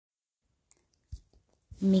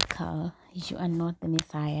Michael, you are not the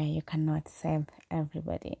Messiah. You cannot save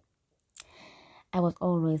everybody. I was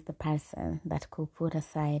always the person that could put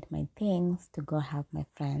aside my things to go help my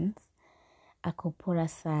friends. I could put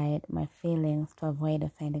aside my feelings to avoid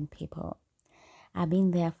offending people. I've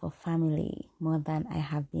been there for family more than I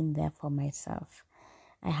have been there for myself.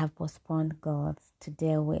 I have postponed goals to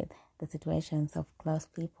deal with the situations of close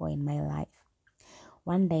people in my life.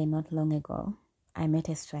 One day, not long ago, I met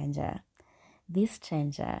a stranger. This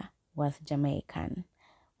stranger was Jamaican.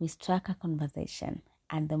 We struck a conversation,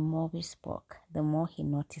 and the more we spoke, the more he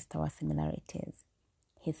noticed our similarities.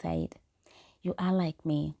 He said, "You are like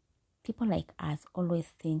me. People like us always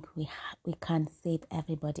think we can't save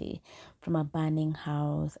everybody from a burning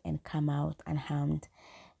house and come out unharmed.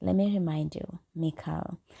 Let me remind you,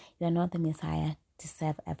 Michael, you are not the Messiah to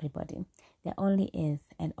save everybody. There only is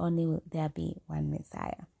and only will there be one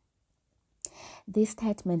Messiah." This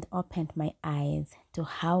statement opened my eyes to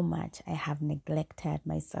how much I have neglected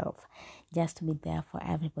myself just to be there for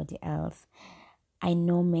everybody else. I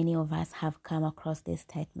know many of us have come across this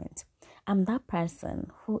statement. I'm that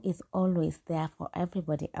person who is always there for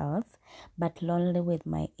everybody else, but lonely with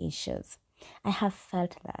my issues. I have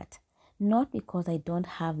felt that, not because I don't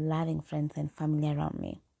have loving friends and family around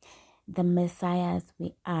me. The messiahs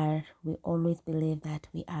we are, we always believe that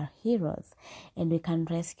we are heroes and we can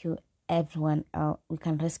rescue everyone else, we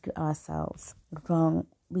can rescue ourselves. Wrong,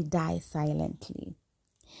 we die silently.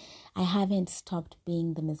 I haven't stopped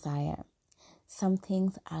being the messiah. Some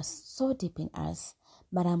things are so deep in us,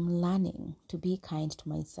 but I'm learning to be kind to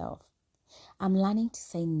myself. I'm learning to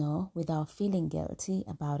say no without feeling guilty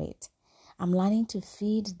about it. I'm learning to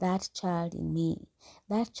feed that child in me,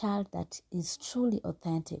 that child that is truly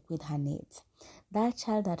authentic with her needs, that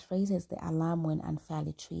child that raises the alarm when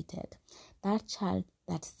unfairly treated, that child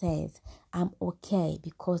that says, "I'm okay,"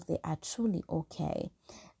 because they are truly okay,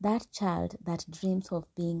 that child that dreams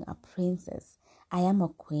of being a princess. I am a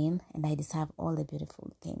queen and I deserve all the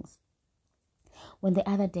beautiful things. When the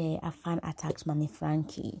other day a fan attacked Mommy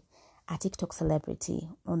Frankie, a TikTok celebrity,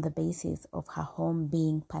 on the basis of her home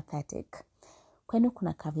being pathetic. Kwenu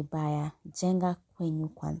kuna kavibaya, jenga kwenyu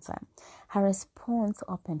kwanza. Her response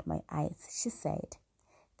opened my eyes. She said,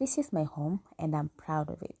 "This is my home and I'm proud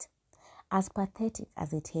of it. As pathetic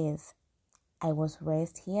as it is, I was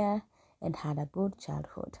raised here and had a good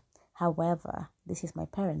childhood. However, this is my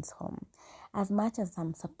parents' home. As much as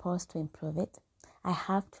I'm supposed to improve it, I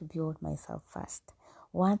have to build myself first.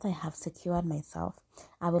 Once I have secured myself,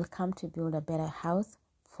 I will come to build a better house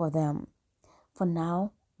for them. For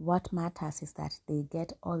now, what matters is that they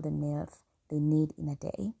get all the meals they need in a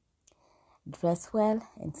day, dress well,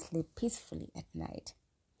 and sleep peacefully at night."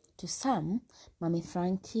 To some, Mommy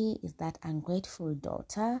Frankie is that ungrateful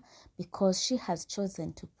daughter because she has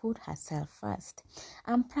chosen to put herself first.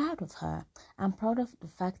 I'm proud of her. I'm proud of the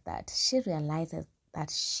fact that she realizes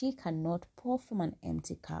that she cannot pour from an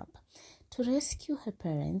empty cup. To rescue her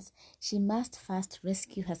parents, she must first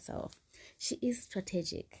rescue herself. She is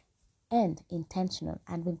strategic and intentional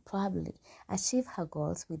and will probably achieve her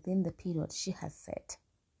goals within the period she has set.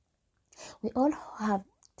 We all have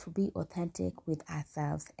to be authentic with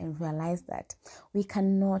ourselves and realize that we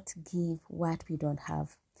cannot give what we don't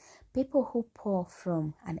have. People who pour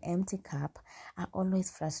from an empty cup are always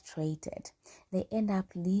frustrated. They end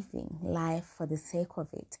up living life for the sake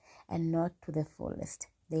of it and not to the fullest.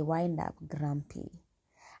 They wind up grumpy.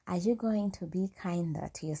 Are you going to be kinder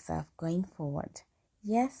to yourself going forward?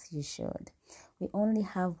 Yes, you should. We only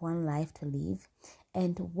have one life to live,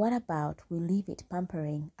 and what about we leave it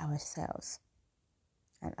pampering ourselves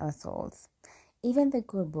and our souls? Even the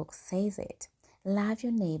good book says it. Love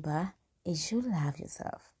your neighbor as you love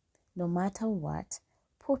yourself. No matter what,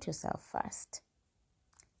 put yourself first.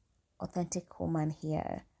 Authentic woman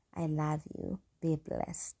here. I love you. Be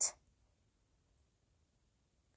blessed.